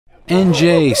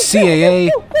NJCAA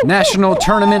National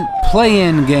Tournament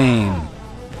play-in game.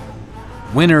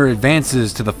 Winner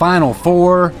advances to the Final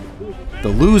Four. The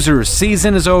loser's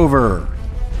season is over.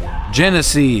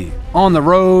 Genesee on the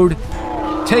road,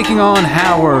 taking on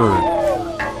Howard.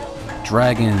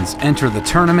 Dragons enter the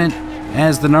tournament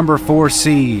as the number 4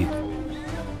 seed.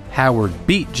 Howard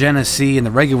beat Genesee in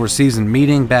the regular season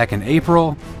meeting back in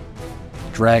April.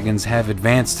 Dragons have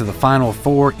advanced to the Final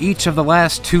Four each of the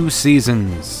last 2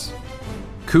 seasons.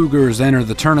 Cougars enter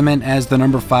the tournament as the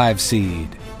number 5 seed.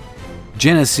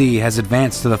 Genesee has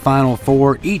advanced to the Final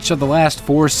Four each of the last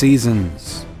 4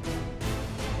 seasons.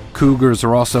 Cougars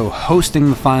are also hosting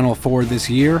the Final Four this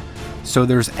year, so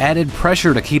there's added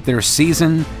pressure to keep their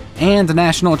season and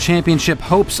national championship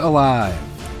hopes alive.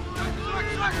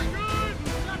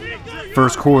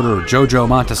 First quarter, Jojo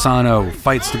Montesano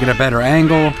fights to get a better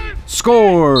angle,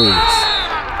 scores!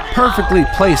 Perfectly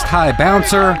placed high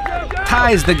bouncer,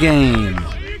 ties the game.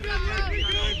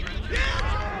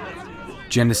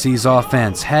 Genesee's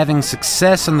offense having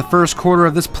success in the first quarter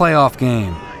of this playoff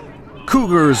game.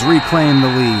 Cougars reclaim the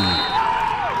lead.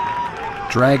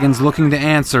 Dragons looking to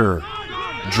answer.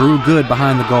 Drew Good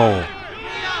behind the goal.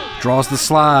 Draws the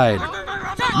slide.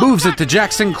 Moves it to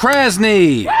Jackson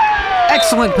Krasny.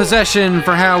 Excellent possession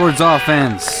for Howard's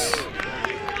offense.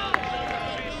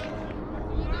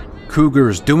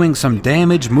 Cougars doing some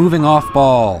damage moving off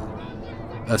ball.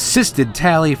 Assisted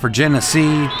tally for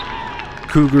Genesee.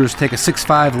 Cougars take a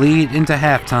 6-5 lead into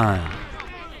halftime.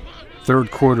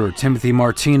 Third quarter, Timothy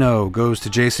Martino goes to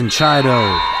Jason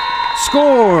Chido.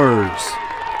 Scores!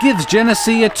 Gives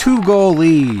Genesee a 2-goal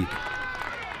lead.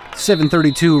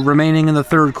 7:32 remaining in the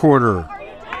third quarter.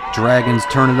 Dragons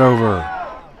turn it over.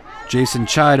 Jason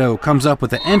Chido comes up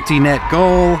with an empty net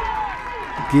goal.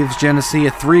 Gives Genesee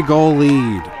a 3-goal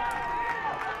lead.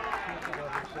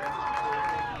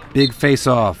 Big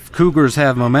face-off. Cougars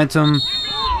have momentum.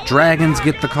 Dragons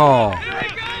get the call.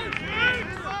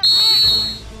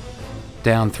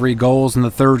 Down 3 goals in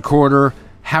the third quarter,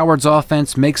 Howard's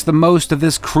offense makes the most of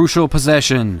this crucial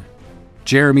possession.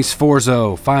 Jeremy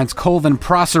Sforzo finds Colvin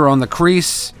Prosser on the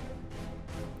crease,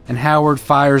 and Howard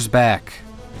fires back.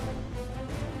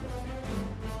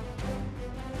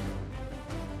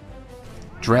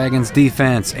 Dragons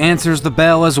defense answers the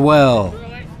bell as well.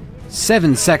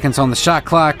 7 seconds on the shot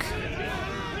clock.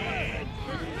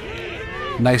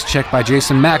 Nice check by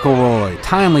Jason McElroy.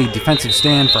 Timely defensive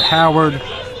stand for Howard.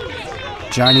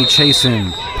 Johnny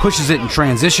Chasen pushes it in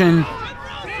transition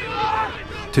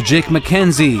to Jake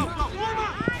McKenzie.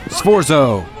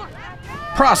 Sforzo.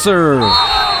 Prosser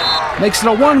makes it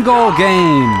a 1-goal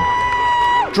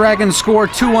game. Dragons score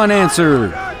 2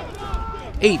 unanswered.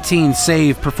 18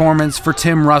 save performance for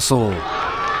Tim Russell.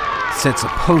 Sets a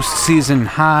postseason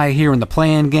high here in the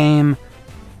play-in game.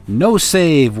 No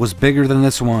save was bigger than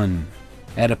this one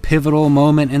at a pivotal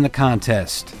moment in the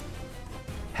contest.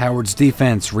 Howard's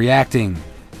defense reacting,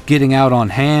 getting out on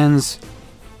hands,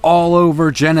 all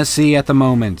over Genesee at the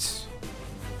moment.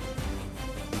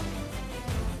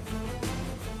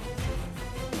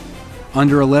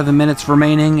 Under 11 minutes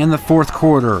remaining in the fourth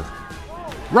quarter.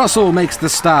 Russell makes the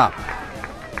stop.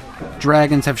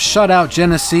 Dragons have shut out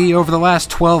Genesee over the last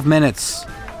 12 minutes.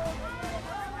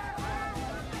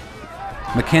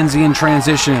 McKenzie in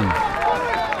transition.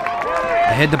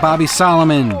 Ahead to Bobby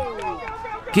Solomon.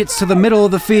 Gets to the middle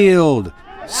of the field.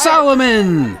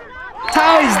 Solomon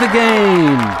ties the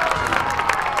game.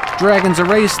 Dragons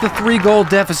erase the 3-goal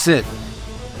deficit.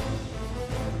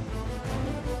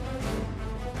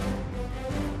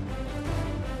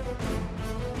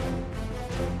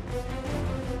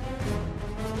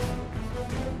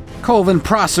 Colvin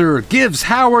Prosser gives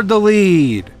Howard the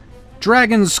lead.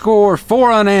 Dragons score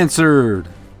 4 unanswered.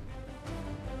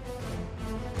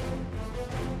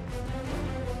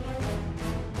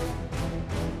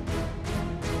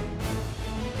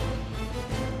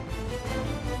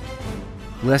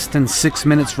 Less than 6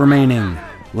 minutes remaining.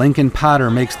 Lincoln Potter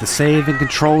makes the save and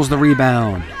controls the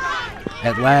rebound.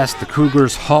 At last, the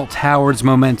Cougars halt Howard's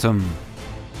momentum.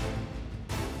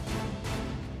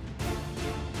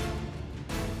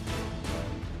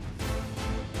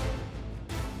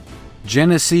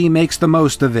 Genesee makes the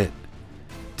most of it.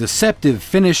 Deceptive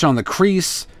finish on the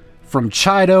crease from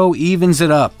Chido evens it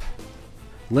up.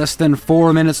 Less than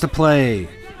 4 minutes to play.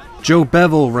 Joe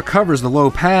Bevel recovers the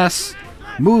low pass,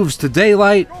 moves to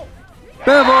daylight.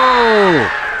 Bevel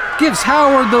gives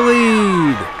Howard the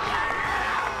lead.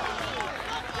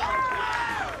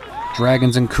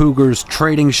 Dragons and Cougars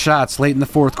trading shots late in the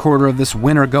fourth quarter of this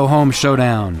winner-go-home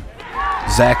showdown.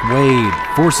 Zach Wade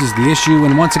forces the issue,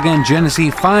 and once again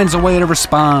Genesee finds a way to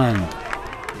respond.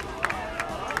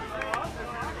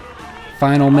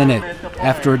 Final minute.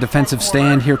 After a defensive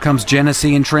stand, here comes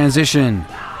Genesee in transition.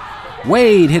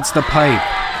 Wade hits the pipe.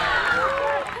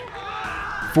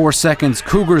 4 seconds,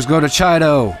 Cougars go to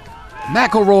Chido.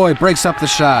 McElroy breaks up the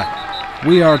shot.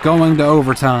 We are going to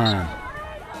overtime.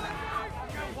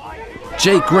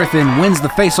 Jake Griffin wins the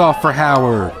faceoff for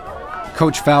Howard.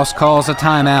 Coach Faust calls a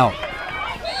timeout.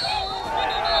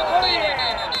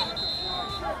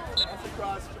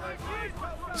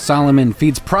 Solomon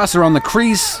feeds Prosser on the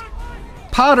crease.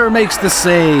 Potter makes the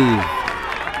save.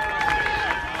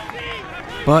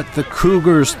 But the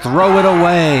Cougars throw it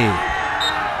away.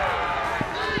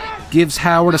 Gives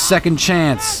Howard a second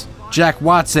chance. Jack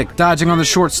Watzik dodging on the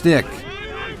short stick.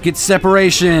 Gets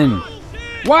separation.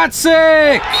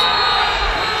 Watzik!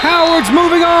 Howard's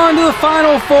moving on to the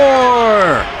Final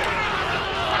Four.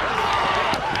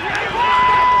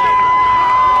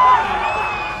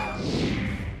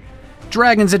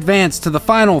 Dragons advance to the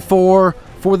Final Four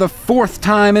for the 4th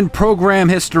time in program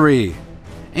history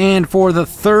and for the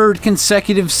 3rd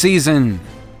consecutive season.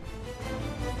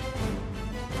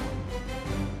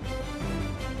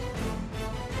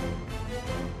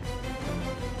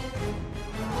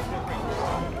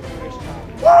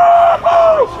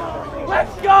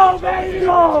 Let's go, baby!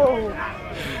 Go!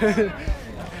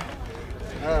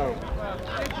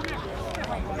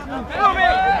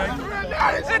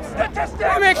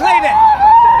 Come here, Clayton!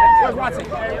 Where's Watson?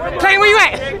 Clayton, where you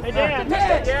at? Hey, Dan.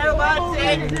 Yeah,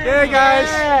 Watson! Yeah, guys!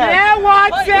 Yeah,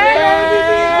 Watson!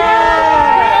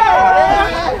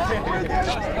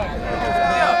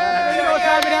 You know what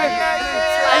time it is?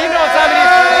 You know what time it is?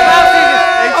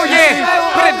 Oh,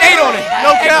 yeah! Put a date on it!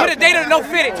 No cap! Put a date on it, no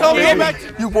fit it! Tell me,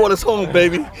 you brought us home,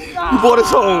 baby. You brought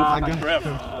us home.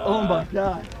 Oh, my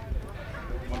God.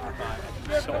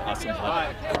 So awesome.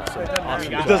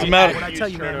 It doesn't matter. What I tell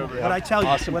you, man. What I tell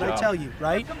you,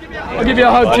 right? I'll give you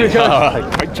a hug, too, Coach. All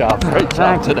right, great job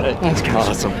today. That's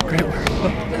awesome. Great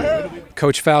work.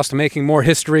 Coach Faust making more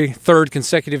history, 3rd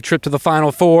consecutive trip to the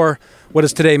Final Four. What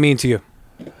does today mean to you?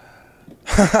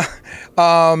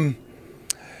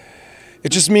 It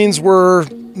just means we're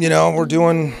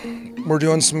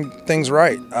doing some things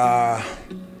right.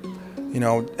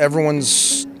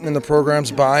 Everyone's in the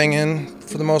program's buying in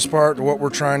for the most part to what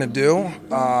we're trying to do.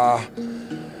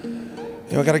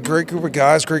 We got a great group of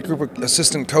guys, great group of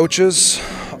assistant coaches.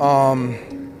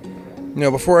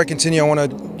 Before I continue, I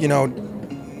want to,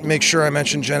 make sure I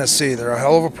mention Genesee. They're a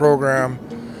hell of a program.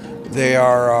 They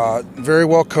are very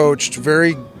well coached,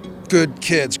 very good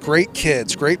kids, great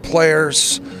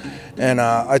players. And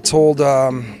I told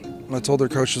their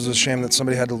coach it was a shame that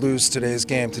somebody had to lose today's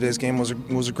game. Today's game was a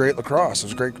great lacrosse.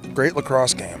 It was a great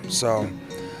lacrosse game. So,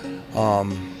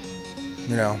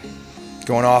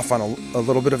 going off on a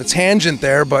little bit of a tangent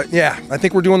there, but yeah, I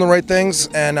think we're doing the right things,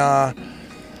 and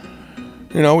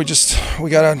we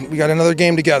got another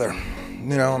game together.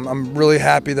 I'm really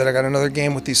happy that I got another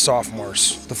game with these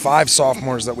sophomores, the 5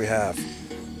 sophomores that we have.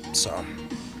 So.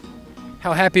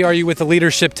 How happy are you with the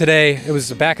leadership today? It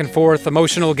was a back and forth,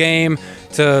 emotional game.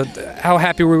 How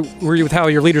happy were you with how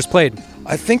your leaders played?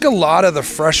 I think a lot of the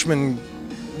freshmen,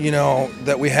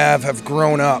 that we have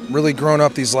really grown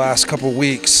up these last couple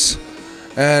weeks,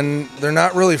 and they're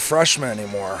not really freshmen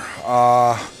anymore.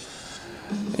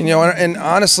 And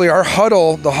honestly, the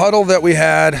huddle that we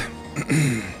had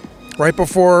right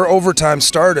before overtime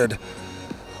started,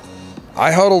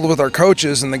 I huddled with our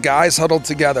coaches, and the guys huddled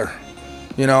together.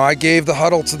 I gave the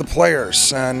huddle to the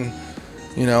players, and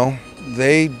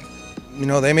they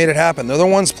made it happen. They're the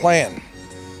ones playing.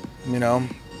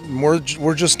 We're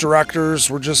just directors,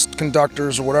 we're just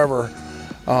conductors or whatever.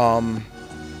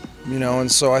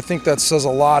 And so I think that says a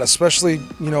lot. Especially,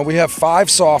 we have 5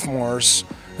 sophomores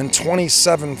and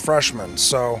 27 freshmen.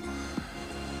 So,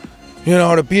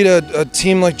 to beat a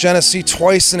team like Genesee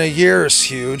twice in a year is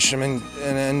huge. I mean,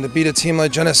 and to beat a team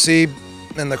like Genesee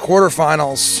in the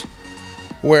quarterfinals,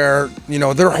 where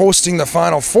they're hosting the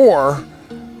Final Four,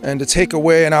 and to take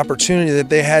away an opportunity that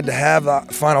they had to have the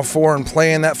Final Four and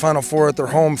play in that Final Four at their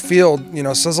home field,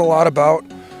 says a lot about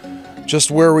just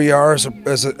where we are as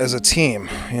a team,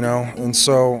 And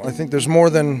so I think there's more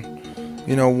than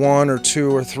 1 or 2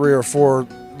 or 3 or 4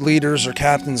 leaders or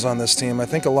captains on this team. I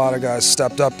think a lot of guys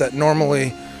stepped up that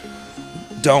normally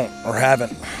don't or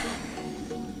haven't.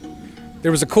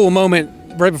 There was a cool moment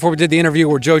right before we did the interview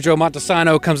where Jojo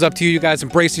Montesano comes up to you, you guys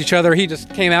embraced each other. He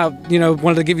just came out,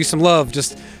 wanted to give you some love.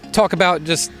 Just talk about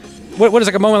what does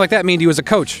like a moment like that mean to you as a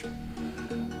coach?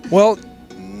 Well,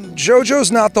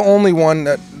 Jojo's not the only one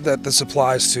that this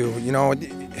applies to.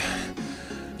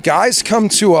 Guys come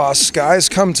to us, guys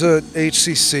come to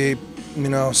HCC,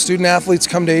 student athletes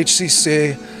come to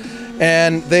HCC,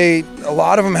 and a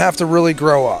lot of them have to really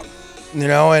grow up, you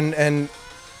know, and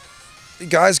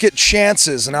guys get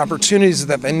chances and opportunities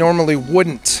that they normally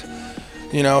wouldn't,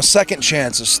 you know, second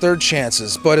chances, third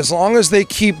chances. But as long as they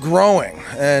keep growing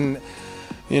and,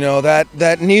 you know,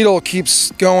 that needle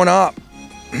keeps going up,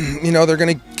 you know, they're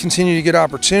going to continue to get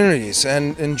opportunities.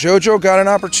 And JoJo got an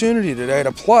opportunity today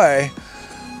to play.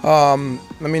 I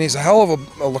mean, he's a hell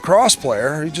of a lacrosse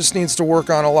player. He just needs to work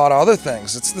on a lot of other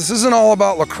things. This isn't all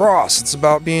about lacrosse. It's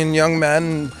about being young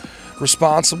men,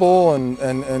 responsible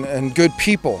and good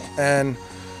people. And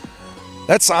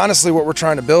that's honestly what we're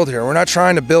trying to build here. We're not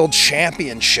trying to build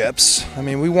championships. I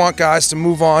mean, we want guys to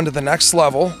move on to the next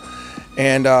level.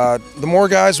 And the more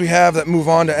guys we have that move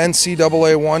on to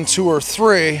NCAA 1, 2, or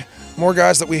 3, more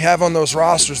guys that we have on those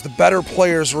rosters, the better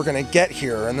players we're going to get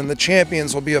here. And then the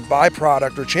champions will be a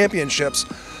byproduct, or championships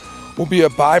will be a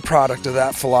byproduct of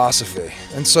that philosophy.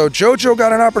 And so JoJo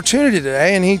got an opportunity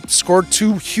today, and he scored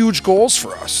 2 huge goals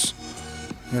for us,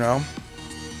 you know.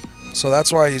 So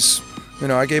that's why he's, you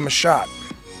know, I gave him a shot.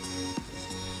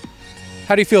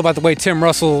 How do you feel about the way Tim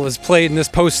Russell has played in this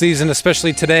postseason,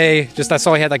 especially today? Just I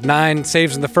saw he had like 9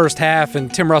 saves in the first half,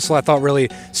 and Tim Russell I thought really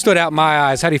stood out in my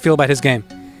eyes. How do you feel about his game?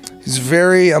 He's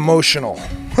very emotional.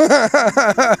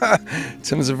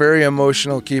 Tim's a very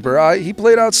emotional keeper. He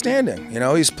played outstanding. You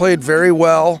know, he's played very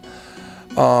well.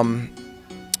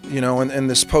 You know, in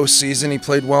this postseason, he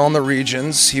played well in the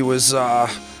regions. He was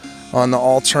on the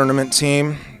all-tournament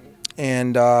team,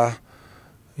 and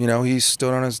you know, he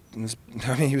stood on his.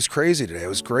 I mean, he was crazy today. It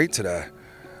was great today.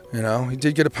 You know, he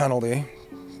did get a penalty,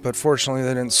 but fortunately,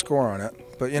 they didn't score on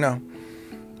it. But you know,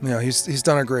 he's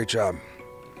done a great job.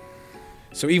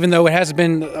 So even though it hasn't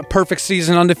been a perfect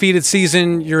season, undefeated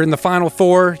season, you're in the Final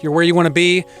Four, you're where you want to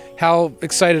be. How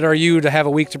excited are you to have a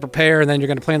week to prepare, and then you're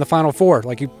going to play in the Final Four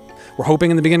like you were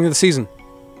hoping in the beginning of the season?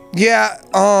 Yeah,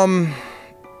 I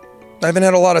haven't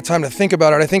had a lot of time to think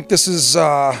about it. I think this is,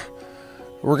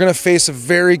 we're going to face a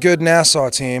very good Nassau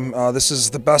team. This is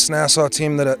the best Nassau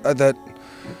team that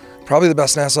probably the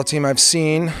best Nassau team I've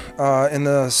seen in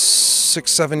the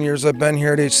 6-7 years I've been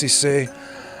here at HCC.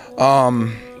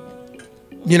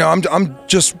 You know,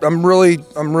 I'm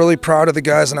really proud of the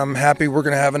guys, and I'm happy we're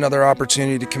going to have another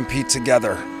opportunity to compete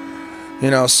together. You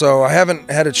know, so I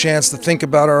haven't had a chance to think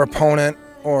about our opponent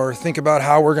or think about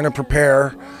how we're going to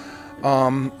prepare.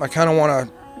 I kind of want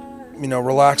to, you know,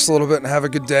 relax a little bit and have a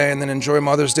good day, and then enjoy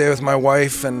Mother's Day with my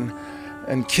wife and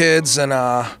kids, and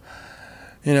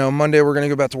you know, Monday we're going to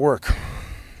go back to work.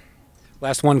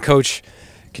 Last one, Coach.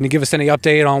 Can you give us any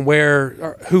update on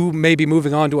who may be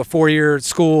moving on to a 4-year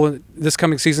school this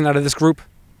coming season out of this group?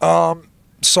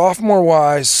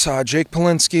 Sophomore-wise, Jake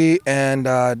Polinsky and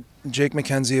Jake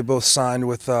McKenzie have both signed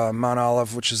with Mount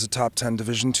Olive, which is a top 10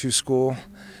 Division II school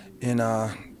in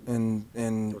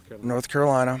North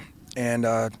Carolina. And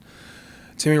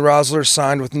Timmy Rosler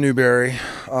signed with Newberry,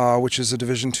 which is a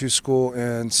Division II school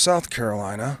in South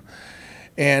Carolina.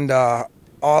 And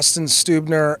Austin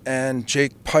Stubner and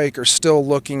Jake Pike are still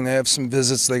looking. They have some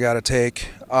visits they got to take.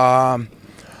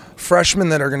 Freshmen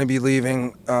that are going to be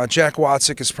leaving, Jack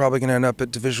Watzik is probably going to end up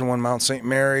at Division I Mount St.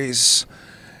 Mary's,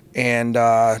 and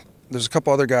there's a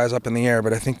couple other guys up in the air,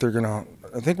 but I think we're going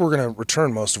to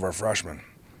return most of our freshmen,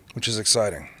 which is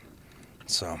exciting.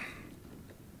 So,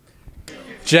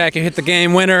 Jack, you hit the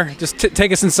game winner. Just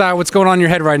take us inside. What's going on in your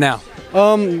head right now?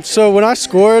 So when I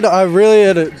scored, I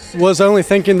really was only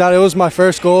thinking that it was my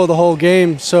first goal of the whole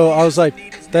game. So I was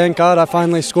like, thank God I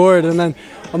finally scored. And then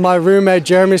my roommate,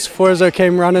 Jeremy Sforza,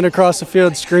 came running across the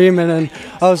field screaming. And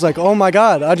I was like, oh my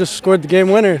God, I just scored the game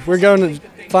winner. We're going to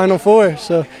Final Four.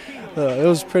 So it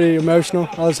was pretty emotional.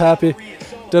 I was happy.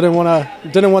 Didn't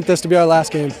want this to be our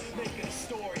last game.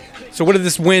 So what did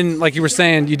this win, like you were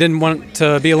saying, you didn't want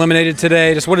to be eliminated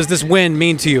today. Just what does this win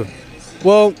mean to you?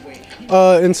 Well,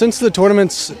 and since the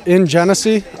tournament's in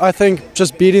Genesee, I think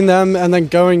just beating them and then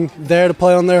going there to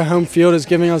play on their home field is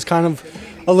giving us kind of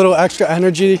a little extra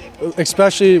energy,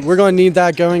 especially we're going to need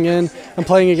that going in and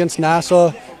playing against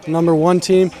Nassau, #1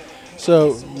 team.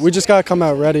 So we just got to come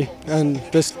out ready, and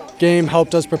this game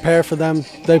helped us prepare for them.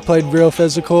 They played real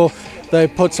physical. They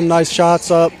put some nice shots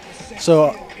up,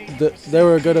 so they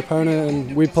were a good opponent,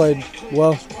 and we played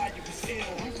well.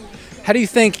 How do you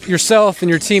think yourself and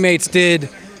your teammates did?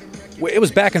 It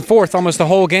was back and forth almost the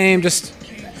whole game. Just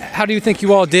how do you think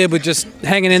you all did with just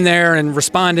hanging in there and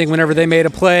responding whenever they made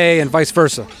a play and vice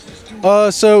versa?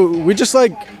 So we just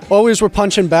always were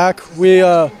punching back. We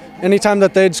anytime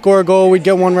that they'd score a goal, we'd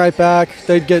get one right back.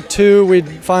 They'd get 2, we'd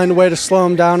find a way to slow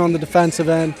them down on the defensive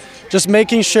end. Just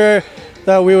making sure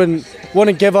that we would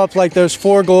wouldn't give up like those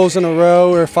 4 goals in a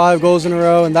row or 5 goals in a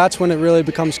row, and that's when it really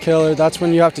becomes killer. That's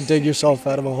when you have to dig yourself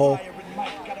out of a hole.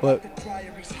 But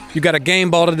You got a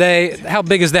game ball today. How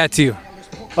big is that to you?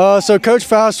 So Coach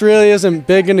Faust really isn't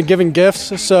big into giving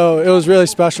gifts, so it was really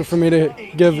special for him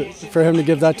to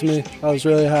give that to me. I was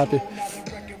really happy.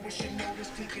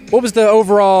 What was the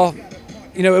overall,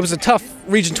 it was a tough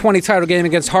Region 20 title game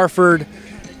against Hartford.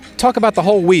 Talk about the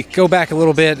whole week. Go back a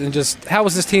little bit and just how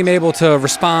was this team able to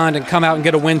respond and come out and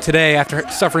get a win today after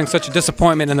suffering such a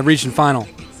disappointment in the region final?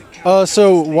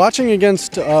 So watching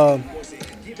against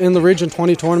in the Region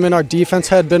 20 tournament, our defense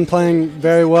had been playing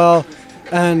very well,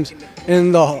 and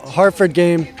in the Hartford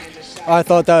game, I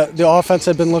thought that the offense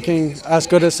had been looking as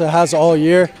good as it has all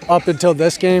year up until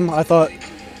this game. I thought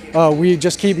we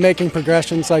just keep making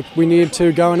progressions like we need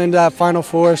to going into that Final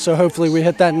Four, so hopefully we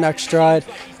hit that next stride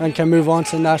and can move on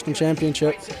to the national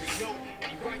championship.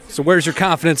 So where's your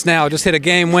confidence now? Just hit a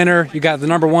game winner. You got the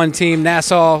 #1 team,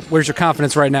 Nassau. Where's your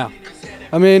confidence right now?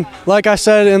 I mean, like I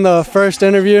said in the first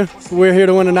interview, we're here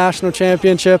to win a national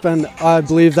championship, and I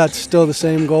believe that's still the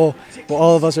same goal. Well,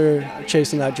 all of us are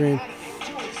chasing that dream.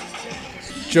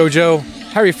 JoJo,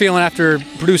 how are you feeling after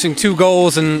producing 2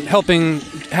 goals and helping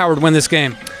Howard win this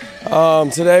game?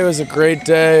 Today was a great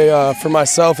day for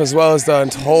myself as well as the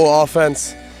whole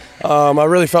offense. I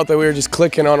really felt that we were just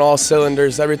clicking on all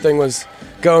cylinders. Everything was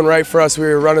going right for us. We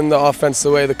were running the offense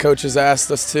the way the coaches asked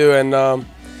us to, and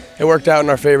it worked out in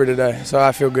our favor today, so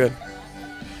I feel good.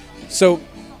 So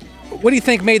what do you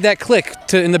think made that click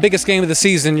to, in the biggest game of the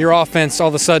season, your offense all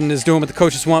of a sudden is doing what the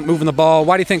coaches want, moving the ball?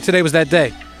 Why do you think today was that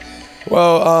day?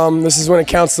 Well, this is when it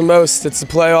counts the most. It's the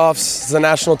playoffs. It's the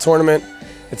national tournament.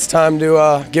 It's time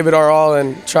to give it our all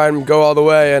and try and go all the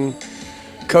way. And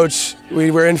Coach, we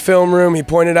were in film room. He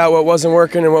pointed out what wasn't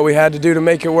working and what we had to do to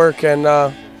make it work,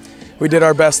 and we did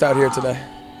our best out here today.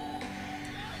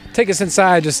 Take us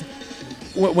inside, just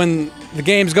when the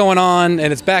game's going on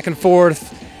and it's back and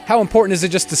forth. How important is it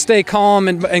just to stay calm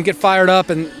and get fired up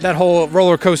and that whole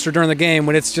roller coaster during the game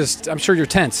when it's just, I'm sure you're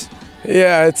tense?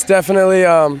 Yeah, it's definitely,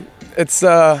 it's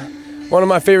one of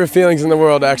my favorite feelings in the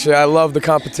world, actually. I love the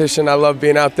competition. I love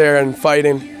being out there and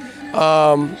fighting.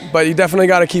 But you definitely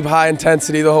got to keep high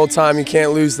intensity the whole time. You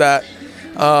can't lose that.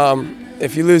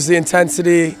 If you lose the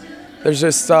intensity, there's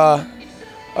just a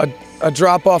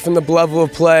drop off in the level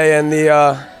of play, and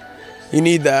you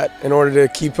need that in order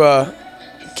to keep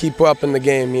up in the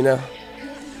game,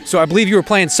 So I believe you were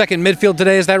playing second midfield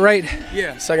today, is that right?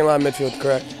 Yeah, second line midfield,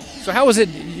 correct. So how was it?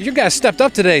 You guys stepped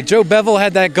up today. Joe Bevel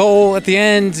had that goal at the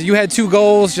end. You had 2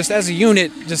 goals. Just as a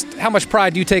unit, just how much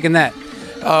pride do you take in that?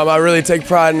 I really take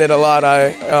pride in it a lot. I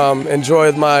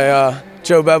enjoyed my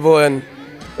Joe Bevel and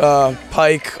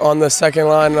Pike on the second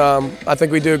line. I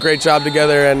think we do a great job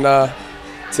together, and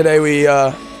today we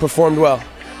performed well.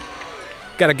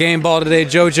 Got a game ball today,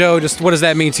 JoJo. Just what does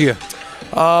that mean to you?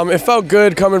 It felt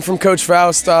good coming from Coach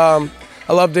Faust. I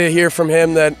love to hear from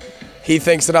him that he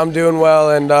thinks that I'm doing well,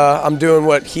 and I'm doing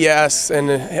what he asks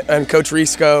and Coach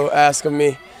Risco asked of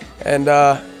me, and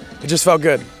it just felt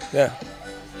good. Yeah.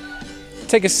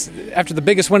 Take us after the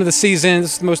biggest win of the season.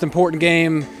 This is the most important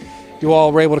game. You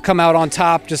all were able to come out on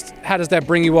top. Just how does that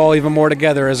bring you all even more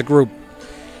together as a group?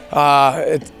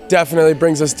 It definitely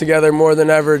brings us together more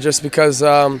than ever, just because.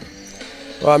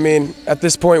 Well, I mean, at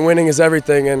this point, winning is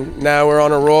everything, and now we're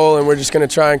on a roll, and we're just going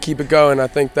to try and keep it going. I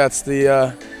think that's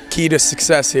the key to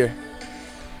success here.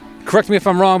 Correct me if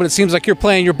I'm wrong, but it seems like you're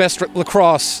playing your best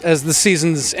lacrosse as the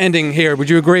season's ending here. Would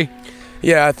you agree?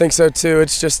 Yeah, I think so too.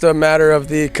 It's just a matter of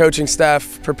the coaching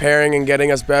staff preparing and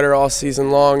getting us better all season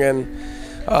long, and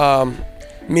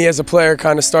me as a player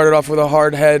kind of started off with a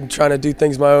hard head trying to do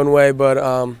things my own way, but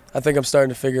I think I'm starting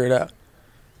to figure it out.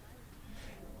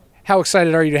 How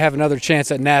excited are you to have another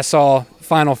chance at Nassau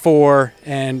Final Four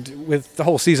and with the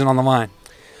whole season on the line?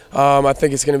 I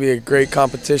think it's going to be a great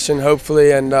competition,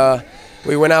 hopefully, and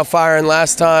we went out firing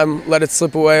last time, let it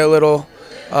slip away a little,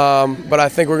 but I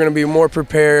think we're going to be more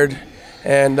prepared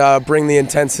and bring the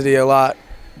intensity a lot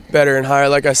better and higher.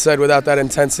 Like I said, without that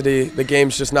intensity, the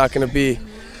game's just not going to be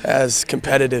as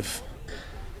competitive.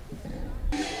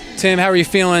 Tim, how are you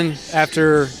feeling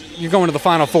after you're going to the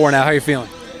Final Four now? How are you feeling?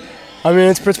 I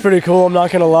mean, it's pretty cool. I'm not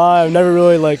gonna lie. I've never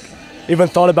really even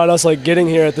thought about us getting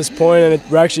here at this point, and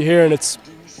we're actually here, and it's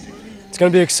gonna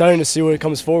be exciting to see what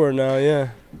comes forward now. Yeah.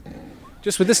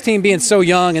 Just with this team being so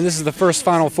young, and this is the first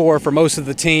Final Four for most of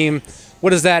the team,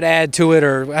 what does that add to it,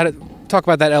 or talk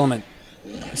about that element?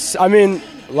 I mean,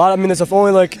 there's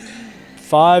only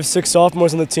 5, 6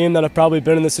 sophomores on the team that have probably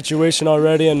been in this situation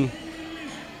already, and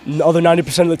the other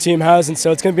 90% of the team hasn't.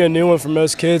 So it's gonna be a new one for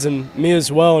most kids, and me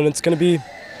as well, and it's gonna be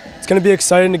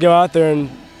exciting to go out there and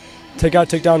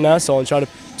take down Nassau and try to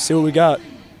see what we got.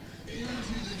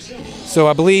 So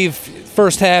I believe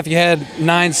first half you had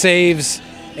 9 saves,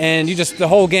 and you just the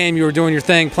whole game you were doing your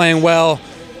thing, playing well.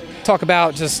 Talk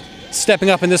about just stepping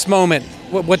up in this moment.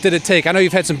 What did it take? I know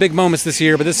you've had some big moments this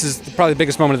year, but this is probably the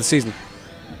biggest moment of the season.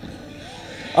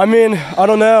 I mean, I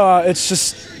don't know. I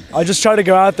just try to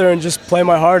go out there and just play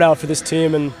my heart out for this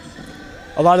team, and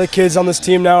a lot of the kids on this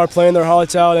team now are playing their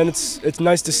hearts out, and it's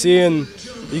nice to see. And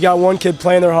you got one kid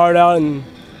playing their heart out, and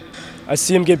I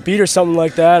see him get beat or something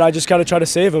like that. I just got to try to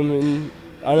save him, and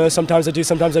I know sometimes I do,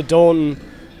 sometimes I don't, and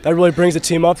that really brings the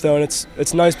team up though. And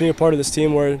it's nice being a part of this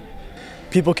team where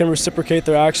people can reciprocate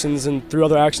their actions and through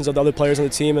other actions of the other players on the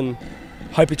team and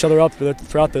hype each other up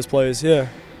throughout those plays. Yeah.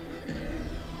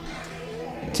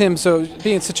 Tim, so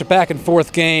being such a back and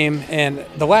forth game, and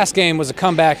the last game was a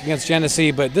comeback against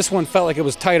Genesee, but this one felt like it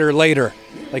was tighter later.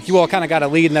 Like you all kind of got a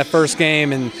lead in that first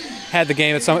game and had the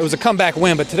game at some. It was a comeback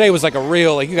win, but today was like a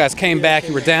real. Like you guys came back,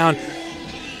 you were down.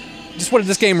 Just what did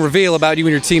this game reveal about you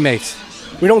and your teammates?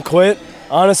 We don't quit,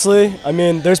 honestly. I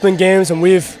mean, there's been games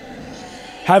when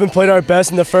haven't played our best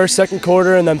in the first, second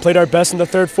quarter, and then played our best in the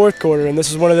third, fourth quarter. And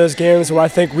this is one of those games where I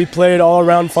think we played all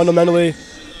around fundamentally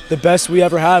the best we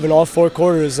ever have in all 4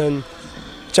 quarters. And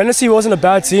Genesee wasn't a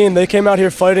bad team. They came out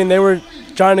here fighting. They were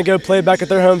trying to go play back at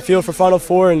their home field for Final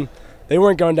Four, and they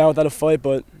weren't going down without a fight,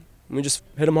 but we just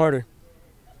hit them harder.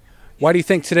 Why do you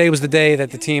think today was the day that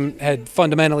the team had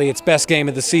fundamentally its best game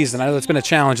of the season? I know it's been a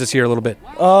challenge this year a little bit.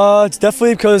 It's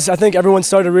definitely because I think everyone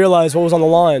started to realize what was on the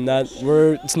line, that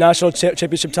it's national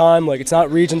championship time. Like, it's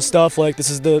not region stuff. Like,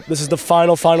 this is the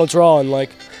final draw, and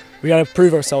like we got to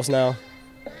prove ourselves now.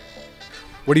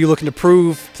 What are you looking to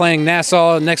prove playing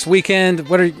Nassau next weekend?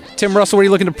 Tim Russell, what are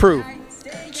you looking to prove?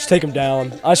 Just take them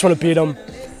down. I just want to beat them.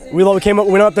 We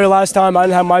went up there last time. I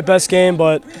didn't have my best game,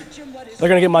 but they're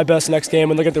going to get my best next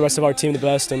game, and they'll get the rest of our team the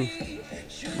best, and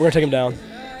we're going to take them down.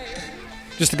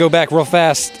 Just to go back real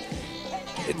fast,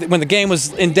 when the game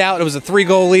was in doubt, it was a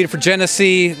 3-goal lead for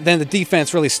Genesee. Then the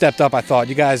defense really stepped up, I thought.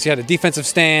 You had a defensive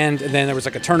stand, and then there was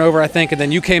like a turnover, I think, and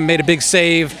then you made a big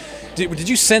save. Did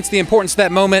you sense the importance of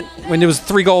that moment when there was a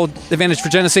 3-goal advantage for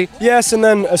Genesee? Yes, and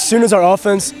then as soon as our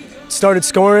offense started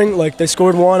scoring, like they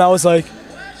scored 1, I was like,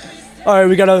 all right,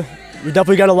 we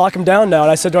definitely got to lock them down now.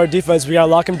 And I said to our defense, we got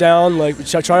to lock them down. Like, we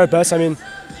should try our best. I mean,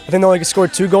 I think they only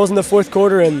scored 2 goals in the 4th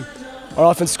quarter, and our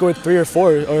offense scored 3 or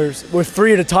 4, or with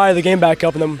 3 to tie the game back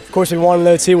up. And then, of course, we won in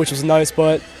the OT, which was nice.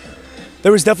 But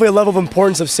there was definitely a level of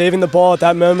importance of saving the ball at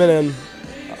that moment, and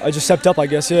I just stepped up, I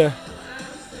guess, yeah.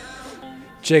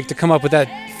 Jake, to come up with that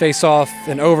face-off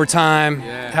in overtime,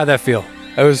 how'd that feel?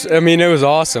 It was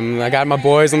awesome. I got my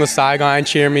boys on the sideline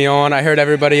cheering me on. I heard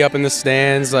everybody up in the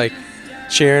stands like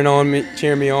cheering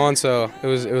me on. So it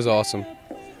was awesome.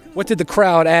 What did the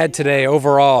crowd add today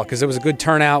overall? Because it was a good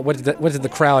turnout. What did the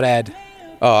crowd add?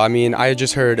 Oh, I mean, I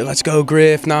just heard "Let's go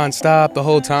Griff" nonstop the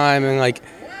whole time, and like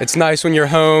it's nice when you're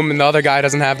home and the other guy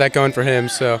doesn't have that going for him.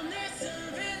 So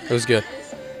it was good.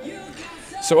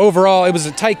 So overall, it was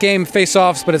a tight game,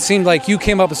 face-offs, but it seemed like you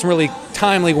came up with some really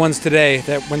timely ones today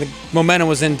that when the momentum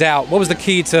was in doubt. What was the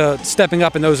key to stepping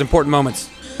up in those important moments?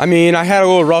 I mean, I had a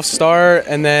little rough start,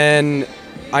 and then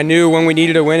I knew when we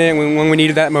needed to win it, when we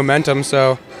needed that momentum,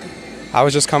 so I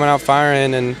was just coming out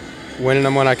firing and winning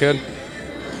them when I could.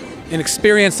 An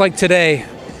experience like today,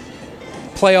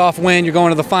 playoff win, you're going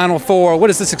to the Final Four. What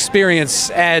does this experience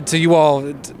add to you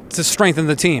all to strengthen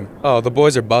the team? Oh, the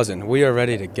boys are buzzing. We are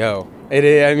ready to go.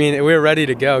 We're ready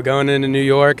to go. Going into New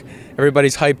York,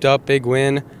 everybody's hyped up, big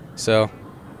win, so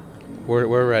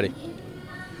we're ready.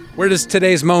 Where does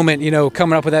today's moment,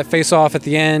 coming up with that face-off at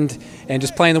the end and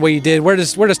just playing the way you did, where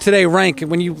does today rank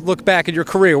when you look back at your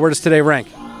career? Where does today rank?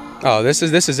 Oh, this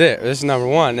is it. This is number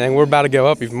 1, and we're about to go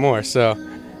up even more. So,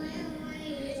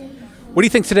 what do you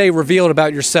think today revealed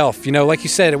about yourself? Like you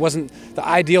said, it wasn't the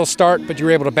ideal start, but you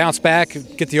were able to bounce back,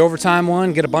 get the overtime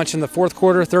one, get a bunch in the 4th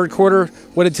quarter, 3rd quarter.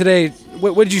 What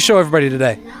did you show everybody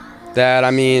today? That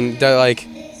I'm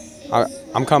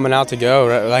coming out to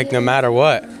go, like no matter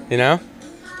what,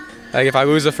 Like if I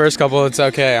lose the first couple, it's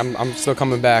okay. I'm still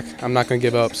coming back. I'm not going to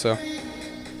give up. So,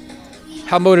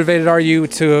 how motivated are you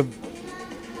to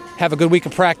have a good week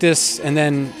of practice and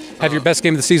then have your best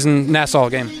game of the season, Nassau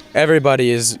game? Everybody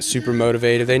is super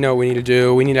motivated. They know what we need to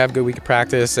do. We need to have a good week of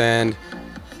practice, and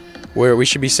we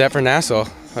should be set for Nassau.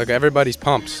 Like everybody's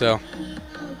pumped. So,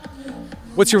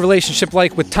 what's your relationship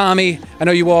like with Tommy? I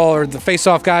know you all are the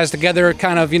face-off guys together.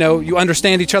 Kind of, you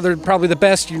understand each other probably the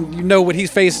best. You know what he's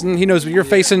facing. He knows what you're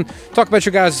facing. Talk about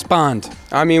your guys' bond.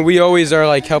 I mean, we always are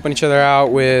like helping each other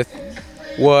out with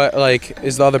what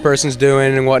is the other person's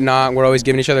doing and whatnot. We're always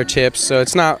giving each other tips. So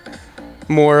it's not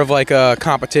more of like a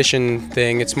competition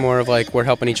thing. It's more of like we're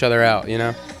helping each other out, you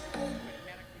know?